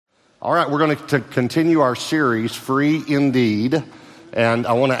All right, we're going to continue our series, Free Indeed, and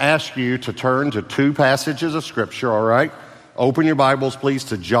I want to ask you to turn to two passages of Scripture, all right? Open your Bibles, please,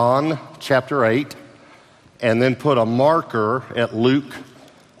 to John chapter 8, and then put a marker at Luke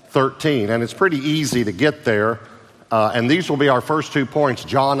 13. And it's pretty easy to get there, and these will be our first 2 points,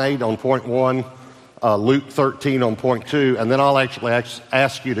 John 8 on point 1, Luke 13 on point 2, and then I'll actually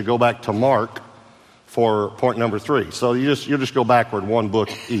ask you to go back to Mark for point number 3. So you'll just go backward one book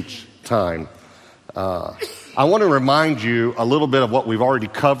each time. I want to remind you a little bit of what we've already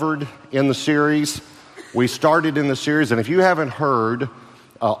covered in the series. We started in the series, and if you haven't heard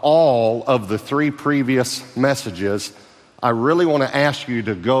all of the 3 previous messages, I really want to ask you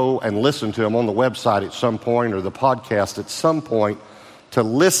to go and listen to them on the website at some point or the podcast at some point to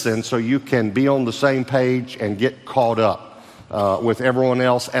listen so you can be on the same page and get caught up with everyone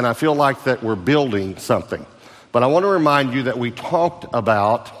else. And I feel like that we're building something. But I want to remind you that we talked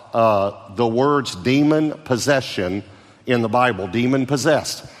about the words demon possession in the Bible, demon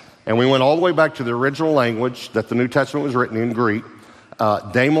possessed. And we went all the way back to the original language that the New Testament was written in Greek.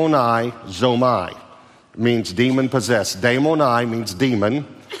 Daimoni zomai means demon possessed. Daimoni means demon,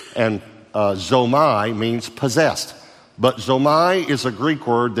 and zomai means possessed. But zomai is a Greek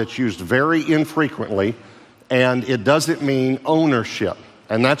word that's used very infrequently, and it doesn't mean ownership.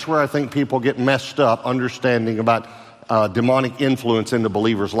 And that's where I think people get messed up understanding about demonic influence into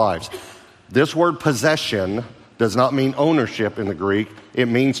believers' lives. This word possession does not mean ownership in the Greek. It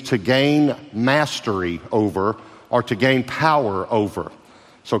means to gain mastery over or to gain power over.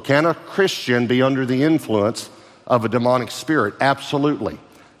 So can a Christian be under the influence of a demonic spirit? Absolutely.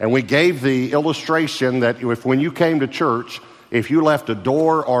 And we gave the illustration that if when you came to church, if you left a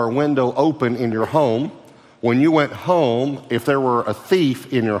door or a window open in your home, when you went home, if there were a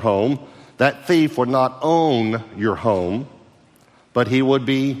thief in your home, that thief would not own your home, but he would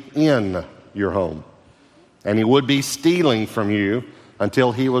be in your home. And he would be stealing from you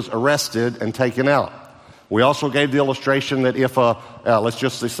until he was arrested and taken out. We also gave the illustration that if let's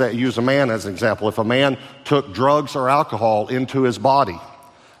just say, use a man as an example. If a man took drugs or alcohol into his body,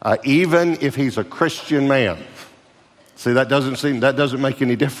 even if he's a Christian man, see, that doesn't make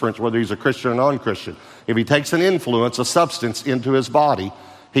any difference whether he's a Christian or non-Christian. If he takes an influence, a substance into his body,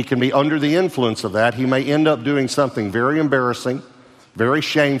 he can be under the influence of that. He may end up doing something very embarrassing, very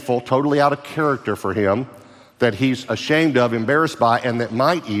shameful, totally out of character for him, that he's ashamed of, embarrassed by, and that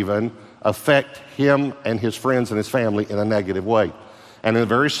might even affect him and his friends and his family in a negative way. And in the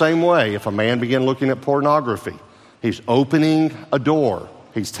very same way, if a man began looking at pornography, he's opening a door.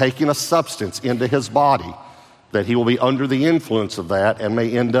 He's taking a substance into his body that he will be under the influence of that and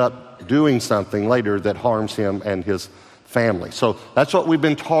may end up doing something later that harms him and his family. So that's what we've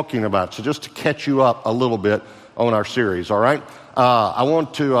been talking about. So just to catch you up a little bit on our series, all right? I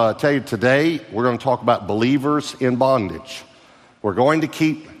want to tell you today we're going to talk about believers in bondage. We're going to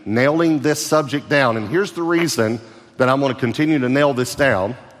keep nailing this subject down. And here's the reason that I'm going to continue to nail this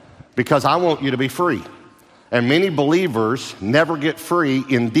down, because I want you to be free. And many believers never get free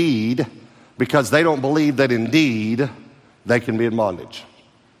indeed because they don't believe that indeed they can be in bondage.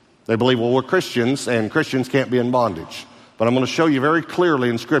 They believe, well, we're Christians and Christians can't be in bondage. But I'm going to show you very clearly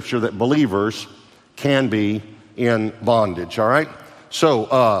in Scripture that believers can be in bondage, all right? So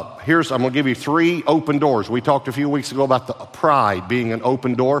I'm going to give you 3 open doors. We talked a few weeks ago about the pride being an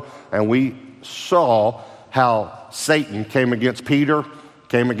open door, and we saw how Satan came against Peter,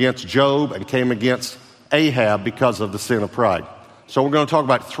 came against Job, and came against Ahab because of the sin of pride. So we're going to talk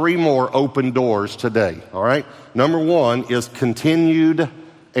about 3 more open doors today, all right? Number 1 is continued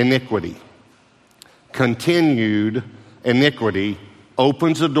iniquity. Continued iniquity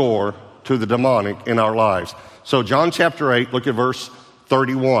opens a door to the demonic in our lives. So John chapter 8, look at verse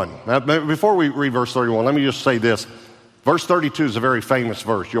 31. Now, before we read verse 31, let me just say this. Verse 32 is a very famous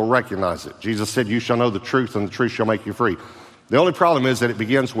verse. You'll recognize it. Jesus said, "You shall know the truth, and the truth shall make you free." The only problem is that it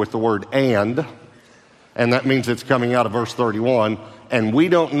begins with the word and that means it's coming out of verse 31. And we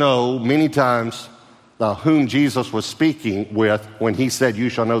don't know many times whom Jesus was speaking with when he said, "You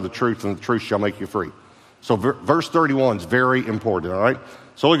shall know the truth, and the truth shall make you free." So verse 31 is very important, all right?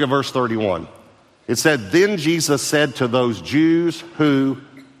 So look at verse 31. It said, "Then Jesus said to those Jews who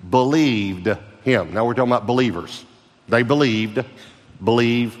believed him." Now we're talking about believers. They believed,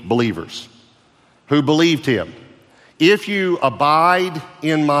 believers. Who believed him. "If you abide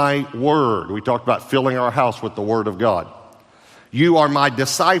in my word," we talked about filling our house with the word of God, "you are my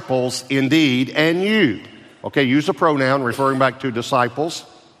disciples indeed, and you," okay, use a pronoun referring back to disciples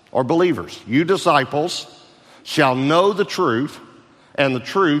or believers. "You disciples shall know the truth, and the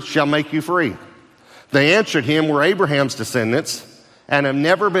truth shall make you free." They answered him, "We're Abraham's descendants, and have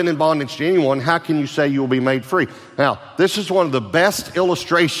never been in bondage to anyone, how can you say you will be made free? Now, this is one of the best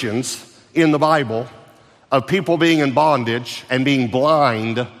illustrations in the Bible of people being in bondage and being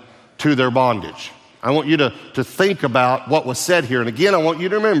blind to their bondage. I want you to think about what was said here. And again, I want you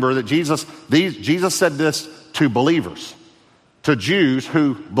to remember that Jesus said this to believers, to Jews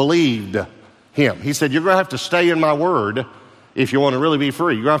who believed him. He said, you're going to have to stay in my word if you want to really be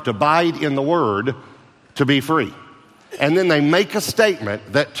free. You're going to have to abide in the word to be free. And then they make a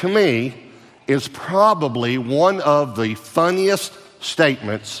statement that to me is probably one of the funniest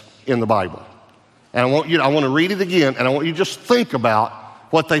statements in the Bible. And I want to read it again, and I want you to just think about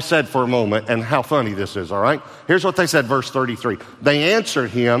what they said for a moment and how funny this is, all right? Here's what they said, verse 33. They answered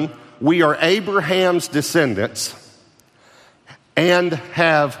him, we are Abraham's descendants and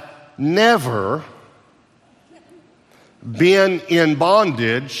have never been in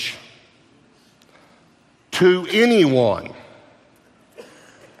bondage to anyone.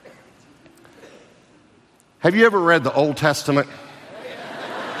 Have you ever read the Old Testament?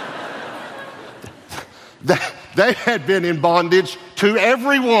 They had been in bondage to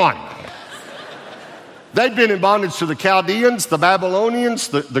everyone. They'd been in bondage to the Chaldeans, the Babylonians,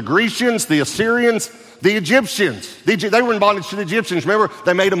 the Grecians, the Assyrians, the Egyptians. They were in bondage to the Egyptians. Remember,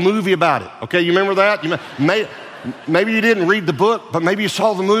 they made a movie about it. Okay, you remember that? Maybe you didn't read the book, but maybe you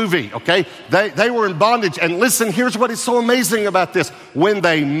saw the movie, okay? They were in bondage. And listen, here's what is so amazing about this. When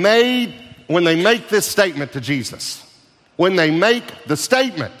they make this statement to Jesus, when they make the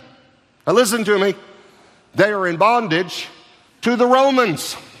statement, now listen to me, they are in bondage to the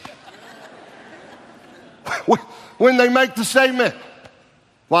Romans. When they make the statement,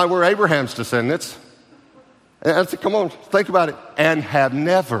 why, we're Abraham's descendants. And I said, come on, think about it. And have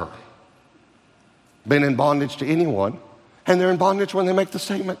never been in bondage to anyone. And they're in bondage when they make the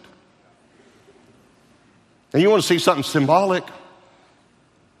statement. And you want to see something symbolic?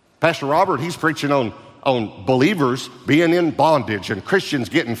 Pastor Robert, he's preaching on believers being in bondage and Christians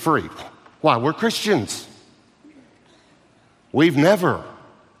getting free. Why? We're Christians. We've never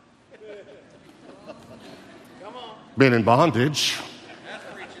been in bondage.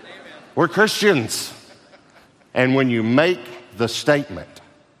 We're Christians. And when you make the statement,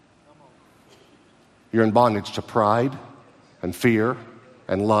 you're in bondage to pride and fear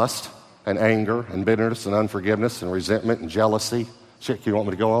and lust and anger and bitterness and unforgiveness and resentment and jealousy. Chick, you want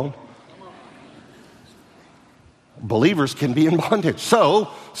me to go on? Believers can be in bondage.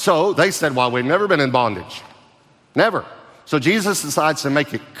 So they said, well, we've never been in bondage. Never. So Jesus decides to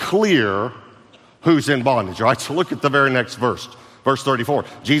make it clear who's in bondage. All right, so look at the very next verse. Verse 34.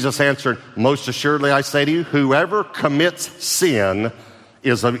 Jesus answered, most assuredly I say to you, whoever commits sin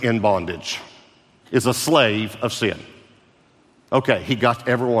is in bondage, is a slave of sin. Okay, he got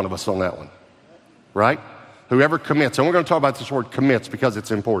every one of us on that one. Right? Whoever commits, and we're going to talk about this word commits because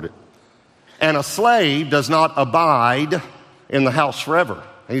it's important. And a slave does not abide in the house forever.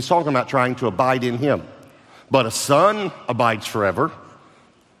 And he's talking about trying to abide in him. But a son abides forever.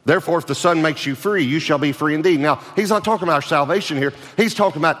 Therefore, if the Son makes you free, you shall be free indeed. Now, he's not talking about our salvation here. He's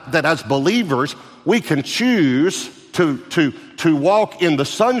talking about that as believers, we can choose to walk in the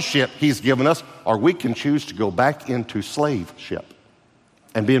sonship he's given us, or we can choose to go back into slaveship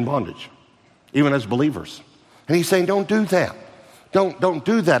and be in bondage, even as believers. And he's saying, don't do that. Don't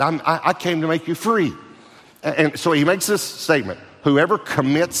do that. I came to make you free. And so he makes this statement. Whoever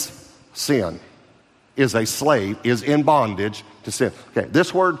commits sin is a slave, is in bondage to sin. Okay,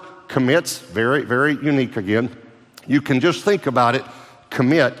 this word commits, very, very unique again. You can just think about it,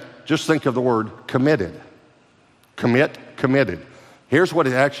 commit, just think of the word committed. Commit, committed. Here's what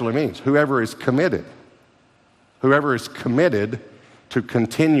it actually means. Whoever is committed to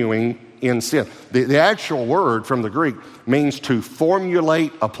continuing in sin. The actual word from the Greek means to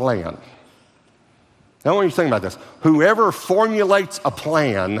formulate a plan. Now, I want you to think about this. Whoever formulates a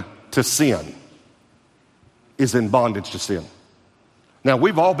plan to sin is in bondage to sin. Now,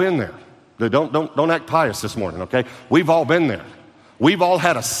 we've all been there. Don't act pious this morning, okay? We've all been there. We've all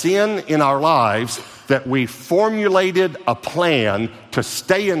had a sin in our lives that we formulated a plan to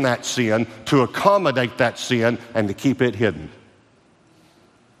stay in that sin, to accommodate that sin, and to keep it hidden.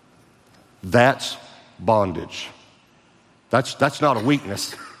 That's bondage. That's not a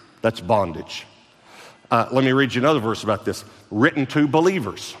weakness. That's bondage. Let me read you another verse about this. Written to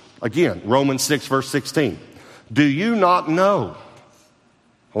believers. Again, Romans 6, verse 16. Do you not know,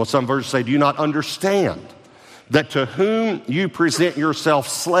 well, some verses say, do you not understand that to whom you present yourself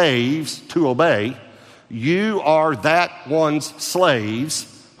slaves to obey, you are that one's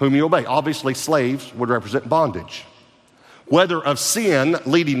slaves whom you obey? Obviously, slaves would represent bondage. Whether of sin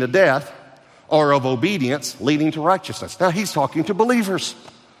leading to death or of obedience leading to righteousness. Now, he's talking to believers.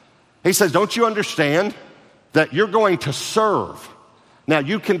 He says, don't you understand that you're going to serve? Now,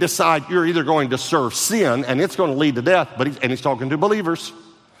 you can decide you're either going to serve sin, and it's going to lead to death, and he's talking to believers,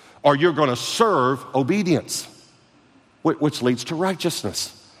 or you're going to serve obedience, which leads to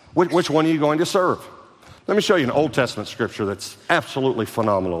righteousness. Which one are you going to serve? Let me show you an Old Testament scripture that's absolutely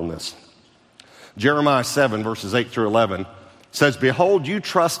phenomenal in this. Jeremiah 7, verses 8 through 11 says, behold, you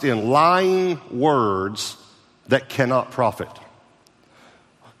trust in lying words that cannot profit.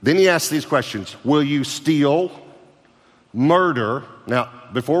 Then he asks these questions. Will you steal, murder? Now,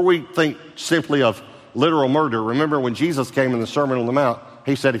 before we think simply of literal murder, remember when Jesus came in the Sermon on the Mount,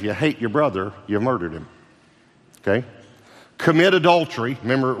 he said, if you hate your brother, you murdered him. Okay? Commit adultery.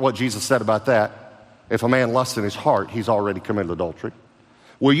 Remember what Jesus said about that. If a man lusts in his heart, he's already committed adultery.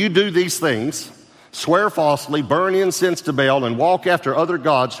 Will you do these things? Swear falsely, burn incense to Baal, and walk after other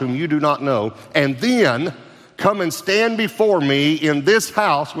gods whom you do not know, and then come and stand before me in this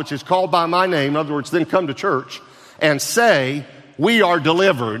house, which is called by my name. In other words, then come to church and say, we are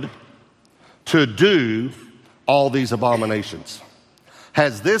delivered to do all these abominations.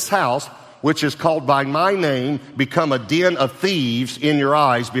 Has this house, which is called by my name, become a den of thieves in your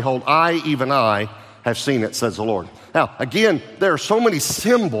eyes? Behold, I, even I, have seen it, says the Lord. Now, again, there are so many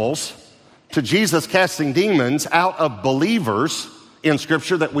symbols to Jesus casting demons out of believers in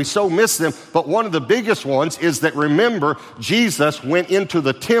Scripture that we so miss them. But one of the biggest ones is that, remember, Jesus went into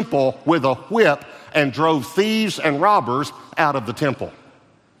the temple with a whip and drove thieves and robbers out of the temple.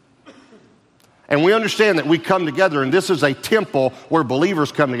 And we understand that we come together, and this is a temple where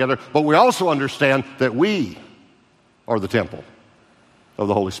believers come together, but we also understand that we are the temple of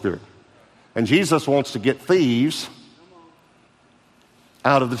the Holy Spirit. And Jesus wants to get thieves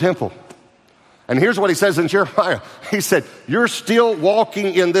out of the temple. And here's what he says in Jeremiah. He said, you're still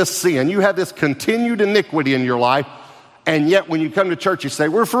walking in this sin. You have this continued iniquity in your life, and yet when you come to church, you say,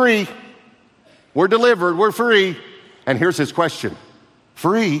 we're free. We're delivered. We're free. And here's his question.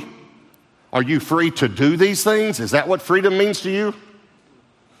 Free? Are you free to do these things? Is that what freedom means to you?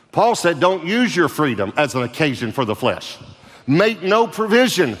 Paul said, don't use your freedom as an occasion for the flesh. Make no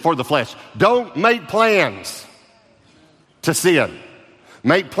provision for the flesh. Don't make plans to sin.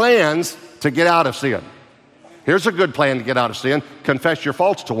 Make plans to get out of sin. Here's a good plan to get out of sin. Confess your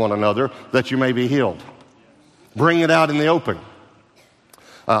faults to one another that you may be healed. Bring it out in the open.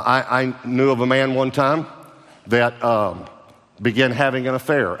 I knew of a man one time that began having an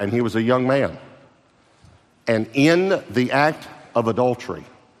affair, and he was a young man. And in the act of adultery,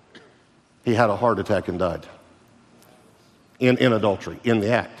 he had a heart attack and died. In adultery, in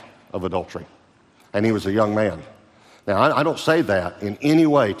the act of adultery. And he was a young man. Now, I don't say that in any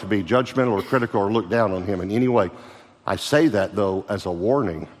way to be judgmental or critical or look down on him in any way. I say that, though, as a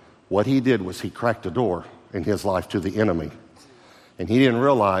warning. What he did was he cracked a door in his life to the enemy. And he didn't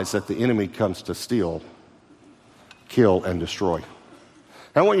realize that the enemy comes to steal, kill, and destroy.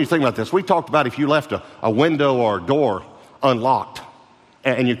 Now, I want you to think about this. We talked about if you left a window or a door unlocked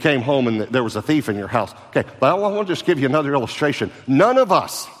and you came home and there was a thief in your house. Okay, but I want to just give you another illustration. None of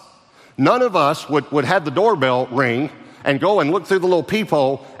us would have the doorbell ring and go and look through the little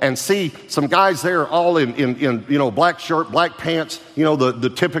peephole and see some guys there all in black shirt, black pants,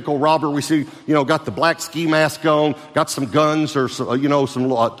 the typical robber we see, got the black ski mask on, got some guns or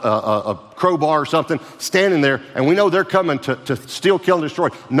some a crowbar or something, standing there, and we know they're coming to steal, kill, and destroy.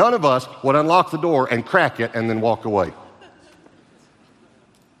 None of us would unlock the door and crack it and then walk away.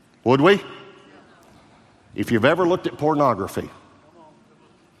 Would we? If you've ever looked at pornography,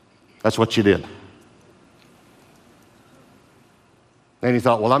 that's what you did. And you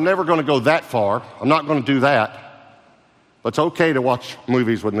thought, well, I'm never going to go that far. I'm not going to do that. But it's okay to watch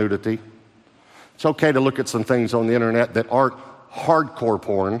movies with nudity. It's okay to look at some things on the internet that aren't hardcore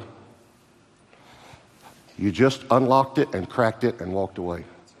porn. You just unlocked it and cracked it and walked away.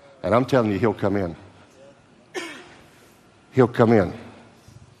 And I'm telling you, he'll come in. He'll come in.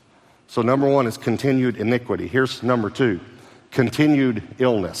 So number one is continued iniquity. Here's number two, continued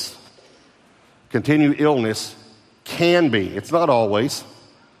illness. Continued illness can be, it's not always,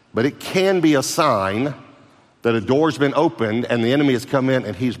 but it can be a sign that a door's been opened and the enemy has come in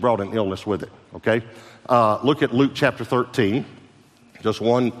and he's brought an illness with it, okay? Look at Luke chapter 13, just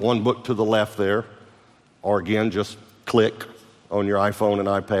one book to the left there, or again, just click on your iPhone and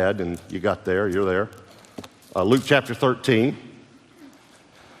iPad and you got there, you're there. Luke chapter 13,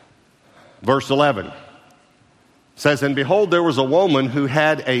 verse 11 says, and behold, there was a woman who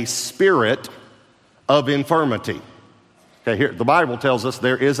had a spirit of infirmity. Okay, here, the Bible tells us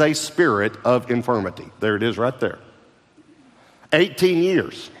there is a spirit of infirmity. There it is right there. 18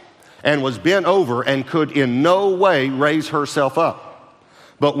 years. and was bent over and could in no way raise herself up.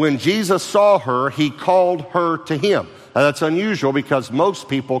 But when Jesus saw her, he called her to him. Now, that's unusual because most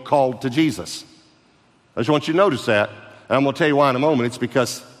people called to Jesus. I just want you to notice that. And I'm going to tell you why in a moment. It's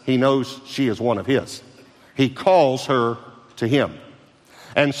because he knows she is one of his. He calls her to him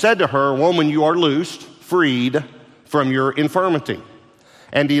and said to her, "Woman, you are loosed, freed from your infirmity."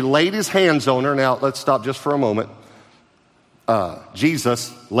 And he laid his hands on her. Now, let's stop just for a moment.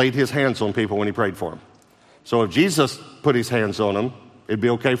 Jesus laid his hands on people when he prayed for them. So if Jesus put his hands on them, it'd be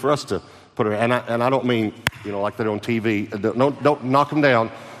okay for us to put it. And I don't mean, like they do on TV. Don't knock them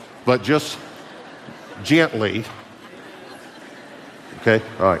down, but just gently. Okay,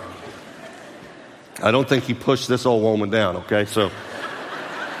 all right. I don't think he pushed this old woman down, okay?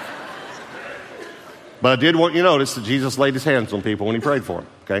 But I did want you to notice that Jesus laid his hands on people when he prayed for them,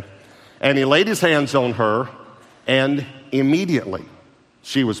 okay? And he laid his hands on her, and immediately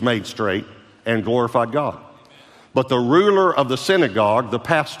she was made straight and glorified God. But the ruler of the synagogue, the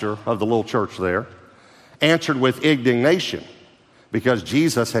pastor of the little church there, answered with indignation because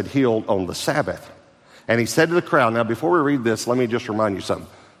Jesus had healed on the Sabbath. And he said to the crowd, now before we read this, let me just remind you something.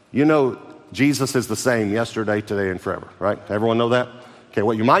 You know Jesus is the same yesterday, today, and forever, right? Everyone know that? Okay,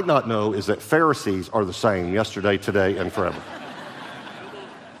 what you might not know is that Pharisees are the same yesterday, today, and forever.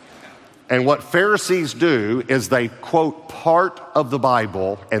 And what Pharisees do is they quote part of the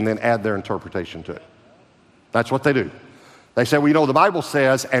Bible and then add their interpretation to it. That's what they do. They say, well, the Bible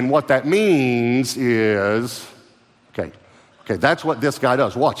says, and what that means is, okay, that's what this guy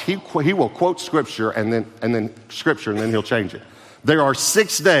does. Watch, he will quote Scripture and then Scripture, and then he'll change it. There are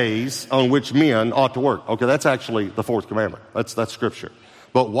 6 days on which men ought to work. Okay, that's actually the fourth commandment. That's Scripture.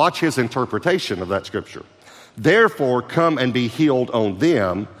 But watch his interpretation of that Scripture. Therefore, come and be healed on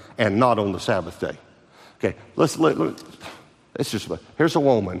them and not on the Sabbath day. Okay, here's a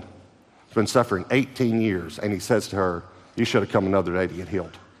woman who's been suffering 18 years, and he says to her, you should have come another day to get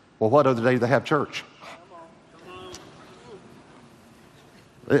healed. Well, what other day do they have church?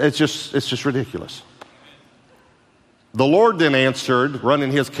 It's just ridiculous. The Lord then answered,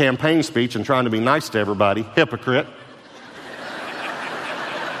 running his campaign speech and trying to be nice to everybody, hypocrite.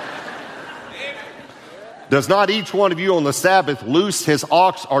 Does not each one of you on the Sabbath loose his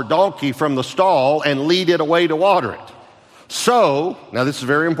ox or donkey from the stall and lead it away to water it? So, now this is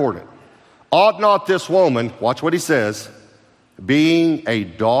very important, ought not this woman, watch what he says, being a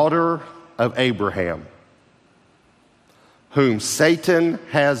daughter of Abraham, whom Satan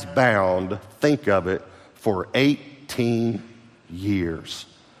has bound, think of it, for 18 years,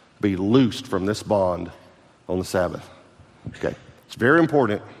 be loosed from this bond on the Sabbath. Okay, it's very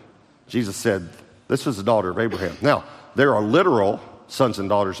important. Jesus said, this is the daughter of Abraham. Now, there are literal sons and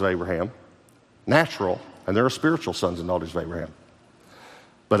daughters of Abraham, natural, and there are spiritual sons and daughters of Abraham.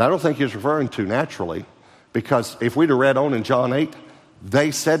 But I don't think he's referring to naturally, because if we'd have read on in John 8,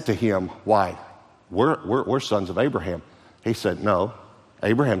 they said to him, why? We're sons of Abraham. He said, no,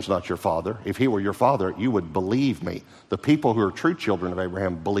 Abraham's not your father. If he were your father, you would believe me. The people who are true children of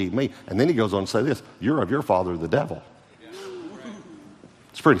Abraham believe me. And then he goes on to say this, you're of your father, the devil.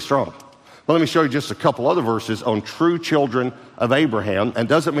 It's pretty strong. Well, let me show you just a couple other verses on true children of Abraham. And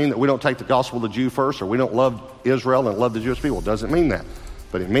doesn't mean that we don't take the gospel of the Jew first, or we don't love Israel and love the Jewish people. It doesn't mean that.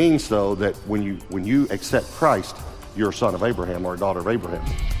 But it means, though, that when you accept Christ, you're a son of Abraham or a daughter of Abraham.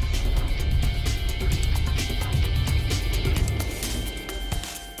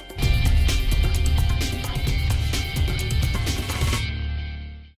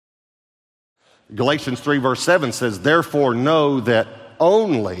 Galatians 3 verse 7 says, therefore know that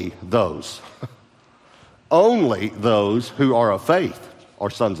only those who are of faith are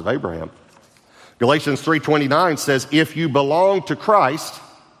sons of Abraham. Galatians 3:29 says, if you belong to Christ,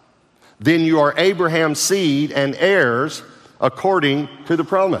 then you are Abraham's seed and heirs according to the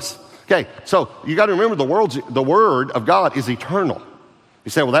promise. Okay, so you got to remember the word of God is eternal.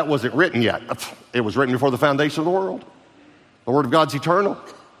 You say, well, that wasn't written yet. It was written before the foundation of the world. The word of God's eternal.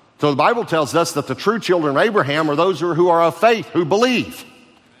 So the Bible tells us that the true children of Abraham are those who are of faith, who believe.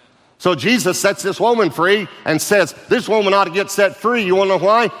 So Jesus sets this woman free and says, this woman ought to get set free. You want to know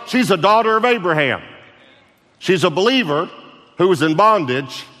why? She's a daughter of Abraham. She's a believer who was in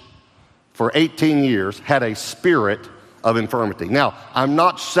bondage for 18 years, had a spirit of infirmity. Now, I'm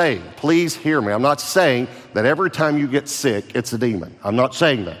not saying, please hear me, I'm not saying that every time you get sick, it's a demon. I'm not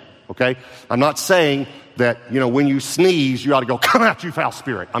saying that, okay? I'm not saying that, when you sneeze, you ought to go, come out, you foul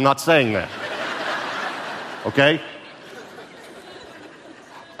spirit. I'm not saying that. Okay?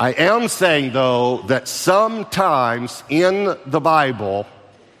 I am saying, though, that sometimes in the Bible,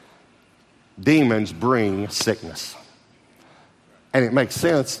 demons bring sickness. And it makes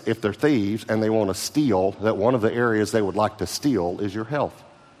sense if they're thieves and they want to steal, that one of the areas they would like to steal is your health.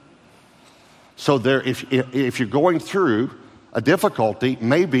 So if you're going through a difficulty,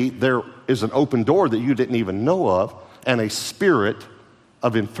 maybe there is an open door that you didn't even know of, and a spirit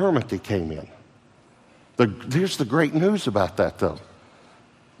of infirmity came in. Here's the great news about that, though.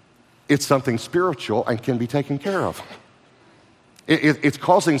 It's something spiritual and can be taken care of. It's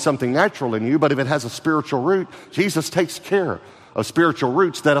causing something natural in you, but if it has a spiritual root, Jesus takes care of spiritual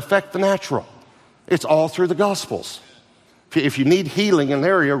roots that affect the natural. It's all through the Gospels. If you need healing in an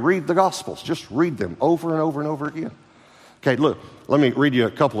area, read the Gospels. Just read them over and over and over again. Okay, look, let me read you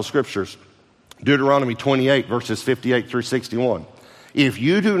a couple of scriptures. Deuteronomy 28, verses 58 through 61. If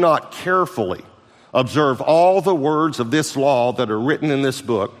you do not carefully observe all the words of this law that are written in this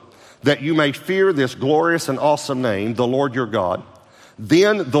book, that you may fear this glorious and awesome name, the Lord your God,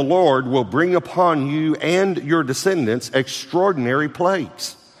 then the Lord will bring upon you and your descendants extraordinary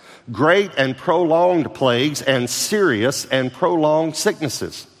plagues, great and prolonged plagues, and serious and prolonged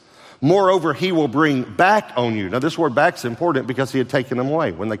sicknesses. Moreover, he will bring back on you. Now, this word back is important because he had taken them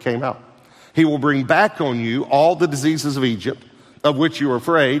away when they came out. He will bring back on you all the diseases of Egypt, of which you are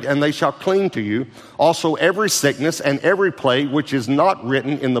afraid, and they shall cling to you. Also, every sickness and every plague which is not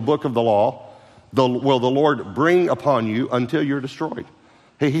written in the book of the law will the Lord bring upon you until you're destroyed.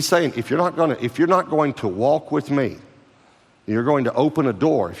 He's saying, if you're not going to walk with me, you're going to open a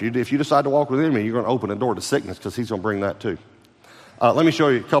door. If you decide to walk with me, you're going to open a door to sickness, because he's going to bring that too. Let me show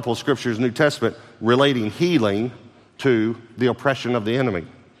you a couple of scriptures in the New Testament relating healing to the oppression of the enemy.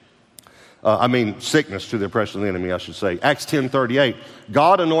 Sickness to the oppression of the enemy, I should say. Acts 10:38,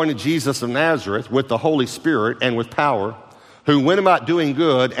 God anointed Jesus of Nazareth with the Holy Spirit and with power, who went about doing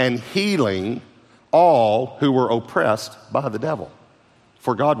good and healing all who were oppressed by the devil,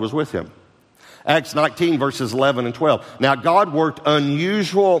 for God was with him. Acts 19, verses 11 and 12. Now God worked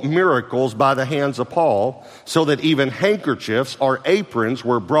unusual miracles by the hands of Paul, so that even handkerchiefs or aprons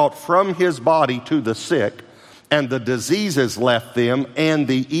were brought from his body to the sick, and the diseases left them, and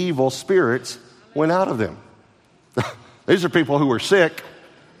the evil spirits went out of them. These are people who were sick,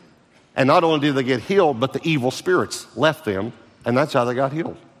 and not only did they get healed, but the evil spirits left them, and that's how they got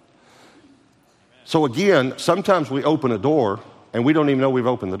healed. So again, sometimes we open a door, and we don't even know we've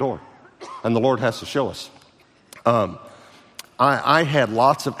opened the door, and the Lord has to show us. I had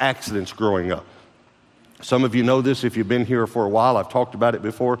lots of accidents growing up. Some of you know this if you've been here for a while. I've talked about it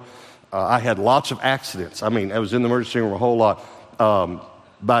before. I had lots of accidents. I was in the emergency room a whole lot.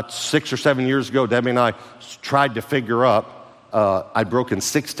 About 6 or 7 years ago, Debbie and I tried to figure up, I'd broken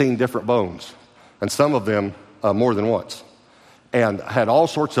 16 different bones, and some of them more than once, and had all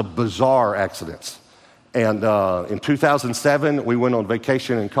sorts of bizarre accidents. And in 2007, we went on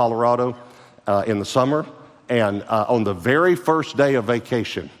vacation in Colorado in the summer, and on the very first day of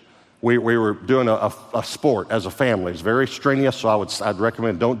vacation, we were doing a sport as a family. It's very strenuous, so I'd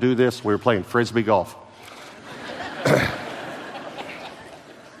recommend don't do this. We were playing Frisbee golf.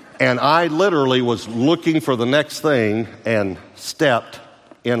 And I literally was looking for the next thing and stepped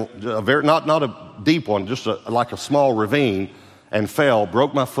in not a deep one, just like a small ravine, and fell,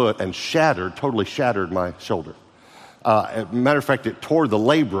 broke my foot, and totally shattered my shoulder. As a matter of fact, it tore the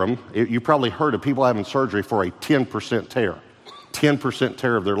labrum. You probably heard of people having surgery for a 10% tear. 10%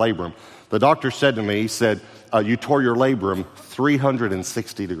 tear of their labrum. The doctor said to me, he said, you tore your labrum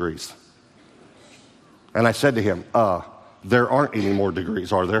 360 degrees. And I said to him, there aren't any more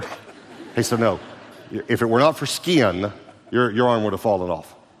degrees, are there? He said, no. If it were not for skin, your arm would have fallen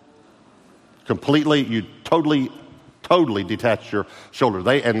off. Completely, you totally detached your shoulder.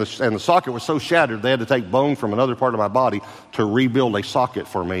 And the socket was so shattered, they had to take bone from another part of my body to rebuild a socket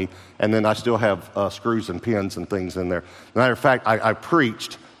for me. And then I still have screws and pins and things in there. As a matter of fact, I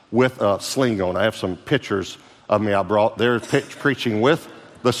preached with a sling on. I have some pictures of me I brought. There's preaching with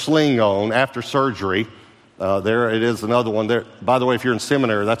the sling on after surgery. There it is, another one there. By the way, if you're in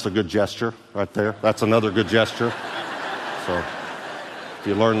seminary, that's a good gesture right there. That's another good gesture. So if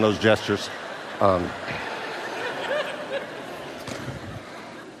you learn those gestures.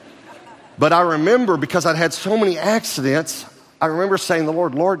 But I remember, because I'd had so many accidents, I remember saying to the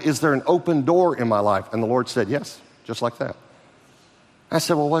Lord, is there an open door in my life? And the Lord said, yes, just like that. I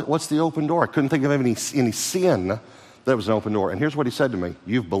said, well, what's the open door? I couldn't think of any sin that was an open door. And here's what he said to me.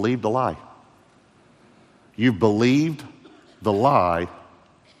 You've believed a lie. You've believed the lie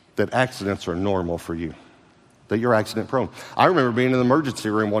that accidents are normal for you, that you're accident prone. I remember being in the emergency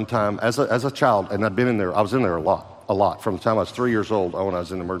room one time as a child, and I'd been in there. I was in there a lot from the time I was 3 years old when I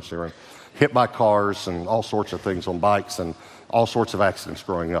was in the emergency room. Hit by cars and all sorts of things on bikes and all sorts of accidents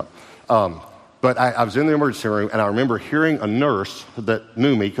growing up. But I was in the emergency room, and I remember hearing a nurse that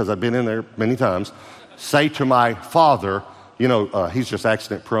knew me, because I'd been in there many times, say to my father, he's just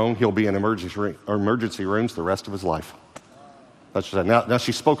accident prone. He'll be in emergency rooms the rest of his life. That's what I said. Now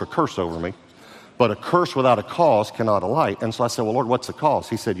she spoke a curse over me, but a curse without a cause cannot alight. And so I said, well, Lord, what's the cause?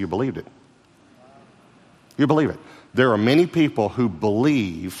 He said, you believed it. You believe it. There are many people who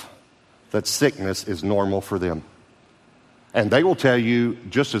believe that sickness is normal for them. And they will tell you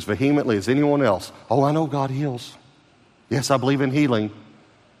just as vehemently as anyone else, oh, I know God heals. Yes, I believe in healing,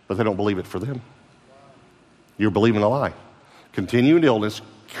 but they don't believe it for them. You're believing a lie. Continued illness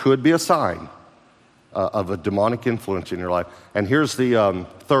could be a sign of a demonic influence in your life. And here's the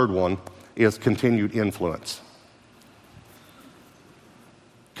third one, is continued influence.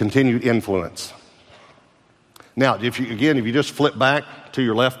 Continued influence. Now, if you just flip back to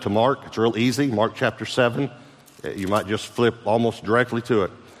your left to Mark, it's real easy. Mark chapter 7. You might just flip almost directly to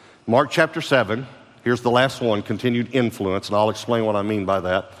it. Mark chapter 7, here's the last one, continued influence, and I'll explain what I mean by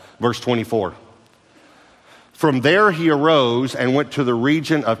that. Verse 24. From there he arose and went to the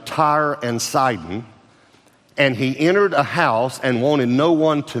region of Tyre and Sidon, and he entered a house and wanted no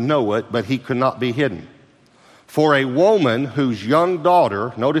one to know it, but he could not be hidden. For a woman whose young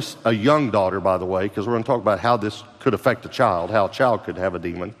daughter, notice a young daughter, by the way, because we're going to talk about how this could affect a child, how a child could have a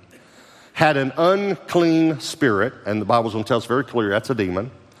demon, had an unclean spirit, and the Bible's going to tell us very clear that's a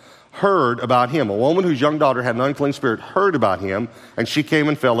demon, heard about him. A woman whose young daughter had an unclean spirit heard about him, and she came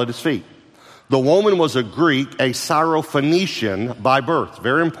and fell at his feet. The woman was a Greek, a Syrophoenician by birth.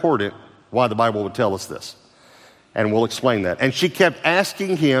 Very important why the Bible would tell us this. And we'll explain that. And she kept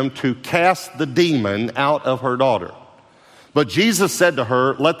asking him to cast the demon out of her daughter. But Jesus said to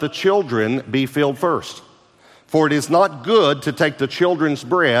her, let the children be filled first. For it is not good to take the children's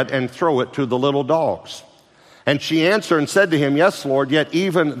bread and throw it to the little dogs. And she answered and said to him, yes, Lord, yet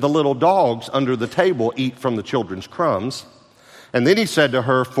even the little dogs under the table eat from the children's crumbs. And then he said to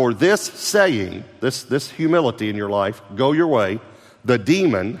her, for this saying, this humility in your life, go your way, the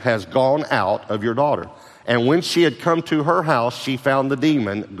demon has gone out of your daughter. And when she had come to her house, she found the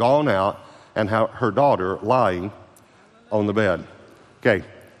demon gone out and her daughter lying on the bed. Okay,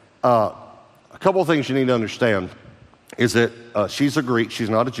 a couple of things you need to understand is that she's a Greek, she's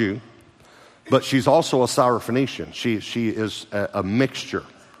not a Jew, but she's also a Syrophoenician. She is a mixture.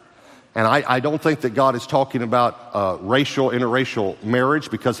 And I don't think that God is talking about interracial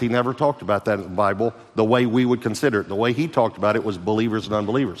marriage, because he never talked about that in the Bible the way we would consider it. The way he talked about it was believers and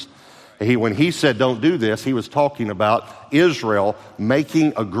unbelievers. When he said don't do this, he was talking about Israel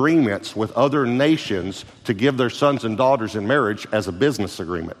making agreements with other nations to give their sons and daughters in marriage as a business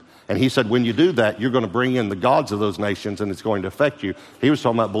agreement. And he said when you do that, you're going to bring in the gods of those nations and it's going to affect you. He was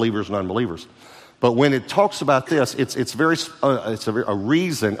talking about believers and unbelievers. But when it talks about this, it's a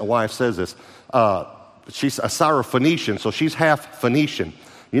reason why it says this. She's a Syrophoenician, so she's half Phoenician.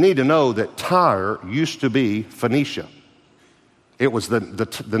 You need to know that Tyre used to be Phoenicia. It was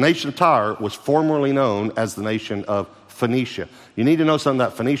the nation of Tyre was formerly known as the nation of Phoenicia. You need to know something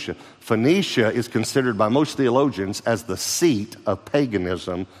about Phoenicia. Phoenicia is considered by most theologians as the seat of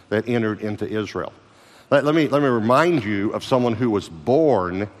paganism that entered into Israel. Let me remind you of someone who was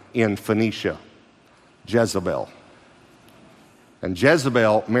born in Phoenicia, Jezebel. And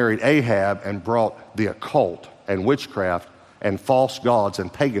Jezebel married Ahab and brought the occult and witchcraft and false gods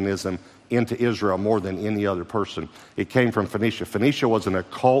and paganism into Israel more than any other person. It came from Phoenicia. Phoenicia was an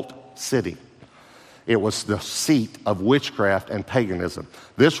occult city. It was the seat of witchcraft and paganism.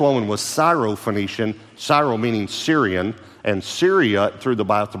 This woman was Syrophoenician, Syro meaning Syrian, and Syria through the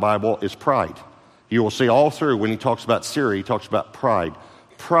Bible is pride. You will see all through when he talks about Syria, he talks about pride.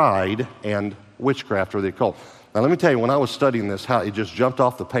 Pride and witchcraft or the occult. Now let me tell you, when I was studying this, how it just jumped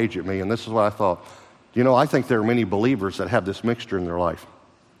off the page at me, and this is what I thought. I think there are many believers that have this mixture in their life.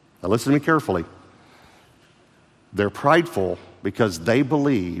 Now listen to me carefully. They're prideful because they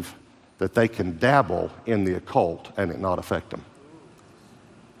believe that they can dabble in the occult and it not affect them.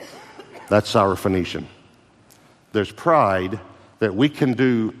 That's Syrophoenician. There's pride that we can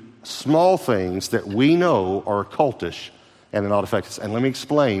do small things that we know are occultish and it not affect us. And let me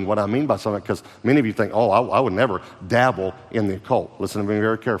explain what I mean by something, because many of you think, I would never dabble in the occult. Listen to me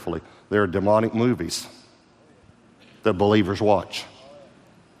very carefully. There are demonic movies that believers watch.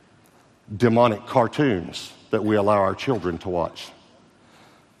 Demonic cartoons that we allow our children to watch.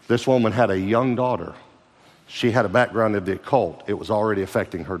 This woman had a young daughter. She had a background of the occult. It was already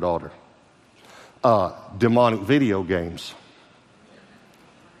affecting her daughter. Demonic video games.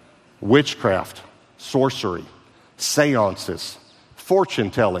 Witchcraft, sorcery, seances,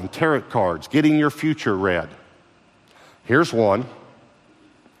 fortune telling, tarot cards, getting your future read. Here's one.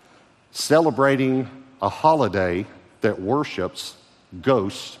 celebrating a holiday that worships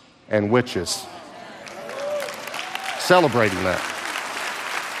ghosts and witches. Celebrating that.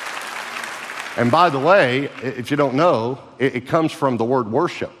 And by the way, if you don't know, it comes from the word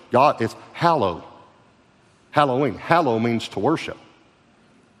worship. God, it's hallow. Halloween. Hallow means to worship.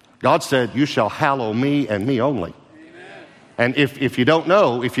 God said, you shall hallow me and me only. Amen. And if you don't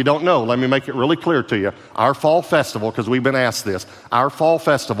know, let me make it really clear to you. Our fall festival, because we've been asked this, our fall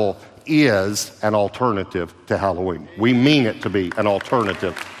festival is an alternative to Halloween. We mean it to be an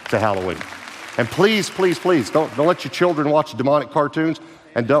alternative to Halloween. And please, please, please, don't let your children watch demonic cartoons.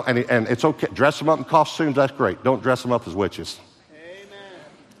 And it's okay. Dress them up in costumes, that's great. Don't dress them up as witches. Amen.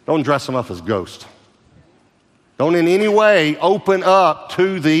 Don't dress them up as ghosts. Don't in any way open up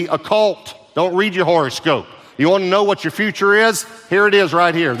to the occult. Don't read your horoscope. You want to know what your future is? Here it is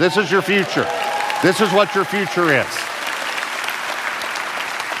right here. This is your future. This is what your future is.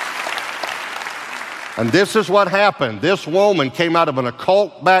 And this is what happened. This woman came out of an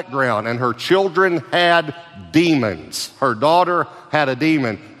occult background, and her children had demons. Her daughter had a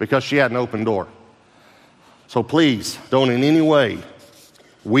demon because she had an open door. So please, don't in any way,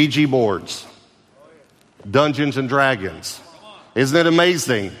 Ouija boards, Dungeons and Dragons. Isn't it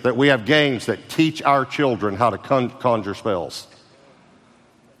amazing that we have games that teach our children how to conjure spells?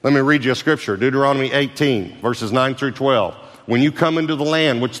 Let me read you a scripture, Deuteronomy 18, verses 9 through 12. When you come into the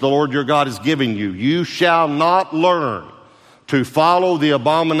land which the Lord your God is giving you, you shall not learn to follow the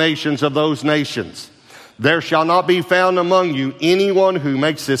abominations of those nations. There shall not be found among you anyone who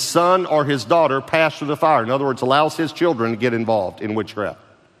makes his son or his daughter pass through the fire. In other words, allows his children to get involved in witchcraft.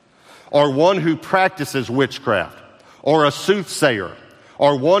 Or one who practices witchcraft, or a soothsayer,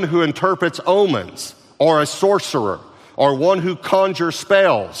 or one who interprets omens, or a sorcerer, or one who conjures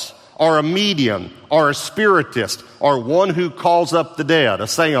spells, or a medium, or a spiritist, or one who calls up the dead, a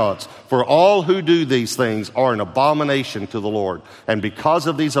seance. For all who do these things are an abomination to the Lord. And because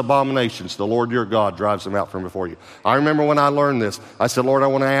of these abominations, the Lord your God drives them out from before you. I remember when I learned this, I said, Lord, I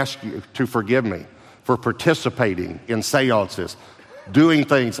want to ask you to forgive me for participating in seances, doing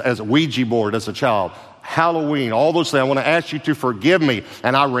things as a Ouija board as a child, Halloween, all those things. I want to ask you to forgive me.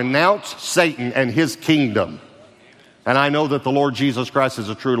 And I renounce Satan and his kingdom. And I know that the Lord Jesus Christ is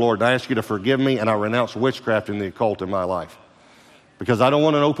a true Lord. And I ask you to forgive me, and I renounce witchcraft and the occult in my life. Because I don't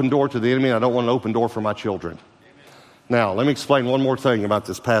want an open door to the enemy, and I don't want an open door for my children. Now, let me explain one more thing about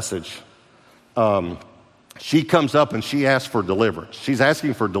this passage. She comes up and she asks for deliverance. She's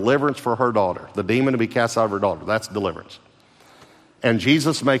asking for deliverance for her daughter, the demon to be cast out of her daughter. That's deliverance. And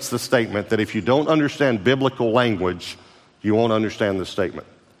Jesus makes the statement that if you don't understand biblical language, you won't understand the statement.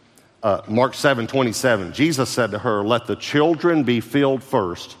 Mark 7:27, Jesus said to her, let the children be filled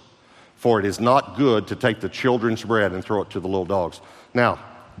first, for it is not good to take the children's bread and throw it to the little dogs. Now,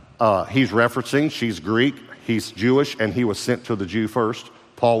 he's referencing, she's Greek, he's Jewish, and he was sent to the Jew first.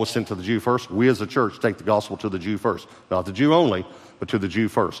 Paul was sent to the Jew first. We as a church take the gospel to the Jew first. Not the Jew only, but to the Jew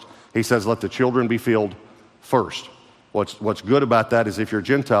first. He says, let the children be filled first. What's good about that is if you're a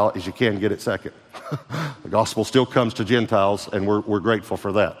Gentile, is you can get it second. The gospel still comes to Gentiles, and we're grateful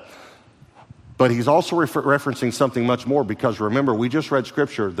for that. But he's also referencing something much more, because remember, we just read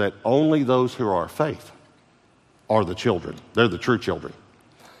scripture that only those who are of faith are the children. They're the true children.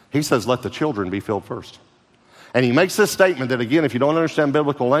 He says, let the children be filled first. And he makes this statement that, again, if you don't understand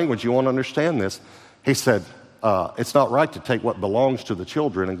biblical language, you won't understand this. He said, it's not right to take what belongs to the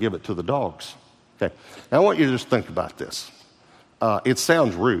children and give it to the dogs. Okay. Now, I want you to just think about this. It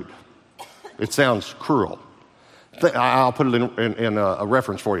sounds rude. It sounds cruel. I'll put it in a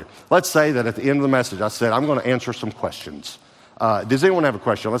reference for you. Let's say that at the end of the message, I said, I'm going to answer some questions. Does anyone have a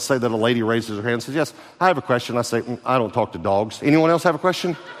question? Let's say that a lady raises her hand and says, yes, I have a question. I say, I don't talk to dogs. Anyone else have a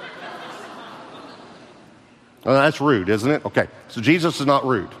question? That's rude, isn't it? Okay, so Jesus is not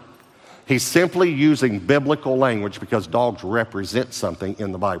rude. He's simply using biblical language because dogs represent something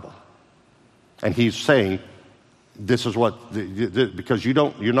in the Bible. And he's saying, this is what, because you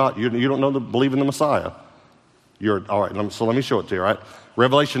don't believe in the Messiah. All right, so let me show it to you, all right?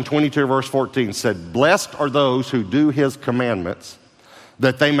 Revelation 22, verse 14 said, blessed are those who do his commandments,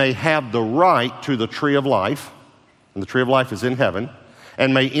 that they may have the right to the tree of life, and the tree of life is in heaven,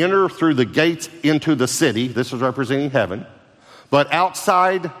 and may enter through the gates into the city. This is representing heaven. But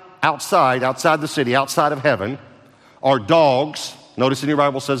outside the city, outside of heaven, are dogs. Notice in your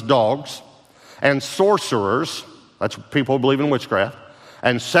Bible it says dogs. And sorcerers, that's people who believe in witchcraft,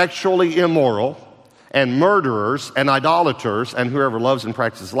 and sexually immoral, and murderers, and idolaters, and whoever loves and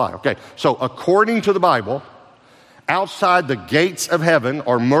practices lie. Okay, so according to the Bible, outside the gates of heaven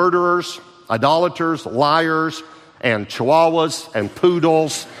are murderers, idolaters, liars, and chihuahuas, and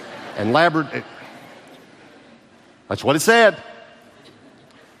poodles, And that's what it said.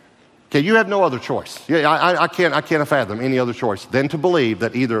 Okay, you have no other choice. Yeah, I can't fathom any other choice than to believe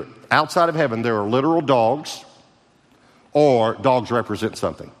that either outside of heaven there are literal dogs or dogs represent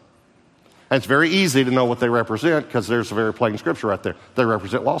something. And it's very easy to know what they represent because there's a very plain scripture right there. They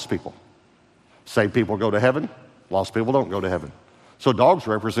represent lost people. Saved people go to heaven. Lost people don't go to heaven. So dogs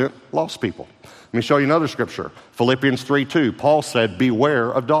represent lost people. Let me show you another scripture. Philippians 3:2. Paul said, beware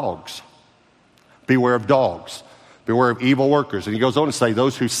of dogs. Beware of dogs. Beware of evil workers. And he goes on to say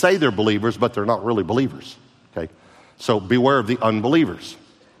those who say they're believers, but they're not really believers. Okay? So beware of the unbelievers.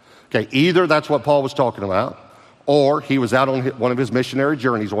 Okay, either that's what Paul was talking about, or he was out on one of his missionary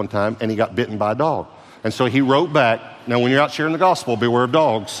journeys one time and he got bitten by a dog. And so he wrote back, now when you're out sharing the gospel, beware of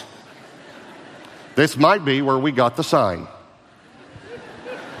dogs. This might be where we got the sign.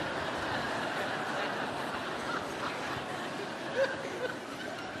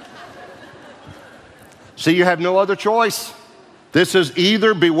 See, you have no other choice. This is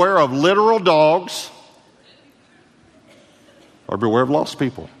either beware of literal dogs or beware of lost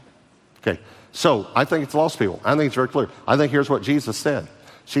people. Okay, so I think it's lost people. I think it's very clear. I think here's what Jesus said.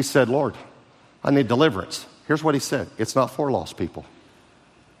 She said, Lord, I need deliverance. Here's what he said. It's not for lost people.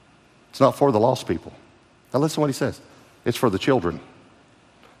 It's not for the lost people. Now listen to what he says. It's for the children.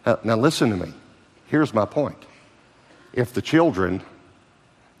 Now listen to me. Here's my point. If the children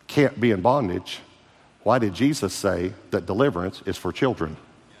can't be in bondage, why did Jesus say that deliverance is for children?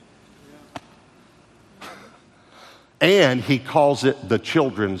 And he calls it the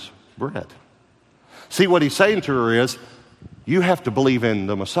children's bread. See, what he's saying to her is, you have to believe in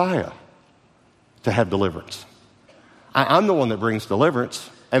the Messiah to have deliverance. I'm the one that brings deliverance,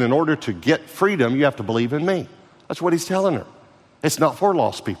 and in order to get freedom, you have to believe in me. That's what he's telling her. It's not for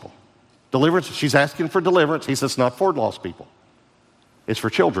lost people. Deliverance, she's asking for deliverance. He says it's not for lost people. It's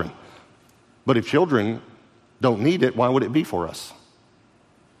for children. But if children don't need it, why would it be for us?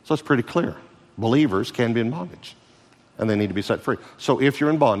 So it's pretty clear. Believers can be in bondage, and they need to be set free. So if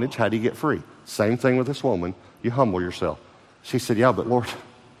you're in bondage, how do you get free? Same thing with this woman. You humble yourself. She said, yeah, but Lord,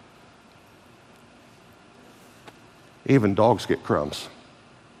 even dogs get crumbs.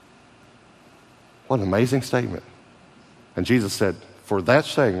 What an amazing statement. And Jesus said, for that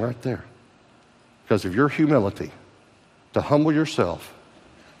saying right there, because of your humility, to humble yourself,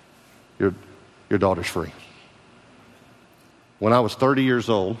 your daughter's free. When I was 30 years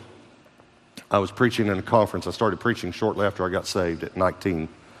old, I was preaching in a conference. I started preaching shortly after I got saved at 19.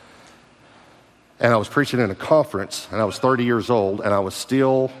 And I was preaching in a conference, and I was 30 years old, and I was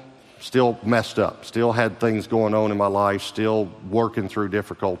still messed up, still had things going on in my life, still working through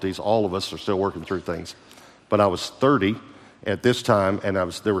difficulties. All of us are still working through things. But I was 30 at this time, and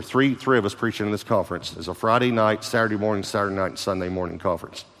there were three of us preaching in this conference. It was a Friday night, Saturday morning, and Sunday morning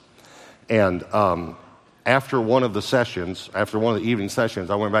conference. And after one of the evening sessions,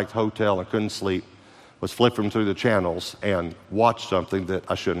 I went back to the hotel and couldn't sleep, was flipping through the channels and watched something that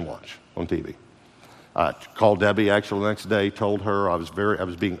I shouldn't watch on TV. I called Debbie actually the next day, told her I was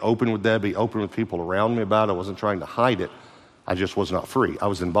being open with Debbie, open with people around me about it. I wasn't trying to hide it. I just was not free. I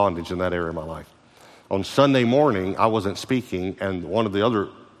was in bondage in that area of my life. On Sunday morning, I wasn't speaking, and one of the other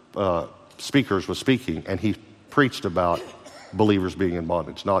speakers was speaking, and he preached about believers being in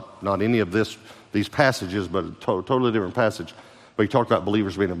bondage. Not any of these passages, but a totally different passage. But he talked about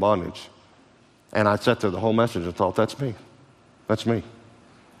believers being in bondage. And I sat there the whole message and thought, that's me. That's me.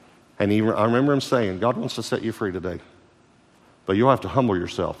 And I remember him saying, God wants to set you free today. But you'll have to humble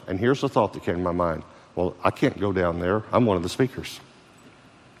yourself. And here's the thought that came to my mind. Well, I can't go down there. I'm one of the speakers.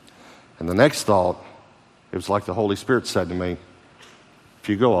 And the next thought, it was like the Holy Spirit said to me, if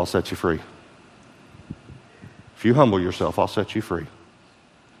you go, I'll set you free. If you humble yourself, I'll set you free.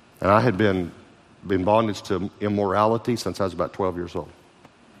 And I had been in bondage to immorality since I was about 12 years old.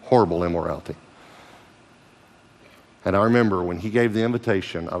 Horrible immorality. And I remember when he gave the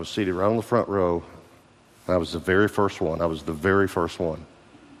invitation, I was seated right on the front row, and I was the very first one.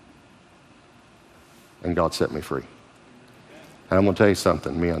 And God set me free. And I'm going to tell you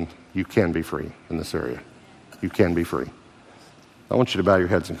something, men. You can be free in this area. You can be free. I want you to bow your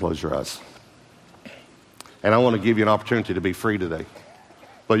heads and close your eyes. And I want to give you an opportunity to be free today.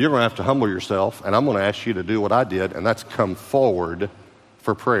 But you're going to have to humble yourself, and I'm going to ask you to do what I did, and that's come forward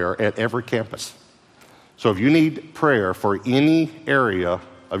for prayer at every campus. So if you need prayer for any area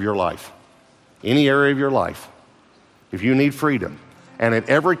of your life, if you need freedom, and at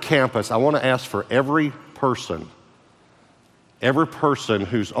every campus, I want to ask for every person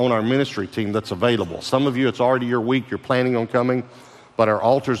who's on our ministry team that's available. Some of you, it's already your week, you're planning on coming, but our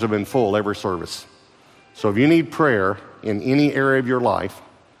altars have been full every service. So if you need prayer in any area of your life,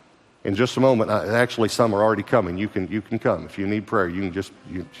 In just a moment, actually some are already coming. You can come. If you need prayer, you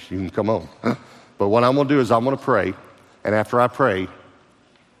can come on. But what I'm going to do is I'm going to pray, and after I pray,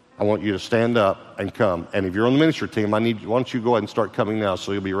 I want you to stand up and come. And if you're on the ministry team, why don't you go ahead and start coming now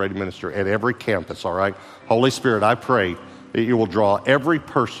so you'll be ready to minister at every campus, all right? Holy Spirit, I pray that you will draw every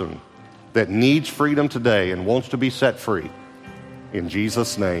person that needs freedom today and wants to be set free. In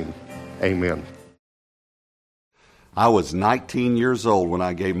Jesus' name, amen. I was 19 years old when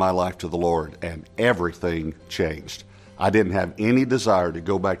I gave my life to the Lord, and everything changed. I didn't have any desire to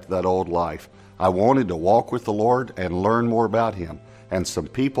go back to that old life. I wanted to walk with the Lord and learn more about Him. And some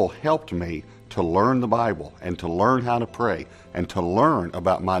people helped me to learn the Bible and to learn how to pray and to learn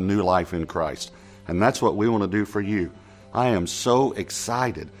about my new life in Christ. And that's what we want to do for you. I am so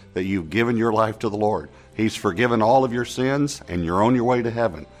excited that you've given your life to the Lord. He's forgiven all of your sins, and you're on your way to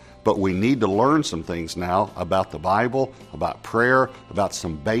heaven. But we need to learn some things now about the Bible, about prayer, about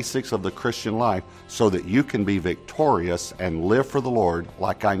some basics of the Christian life so that you can be victorious and live for the Lord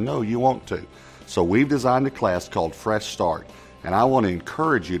like I know you want to. So we've designed a class called Fresh Start, and I want to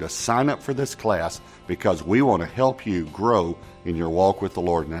encourage you to sign up for this class because we want to help you grow in your walk with the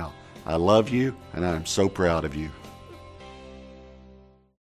Lord now. I love you, and I'm so proud of you.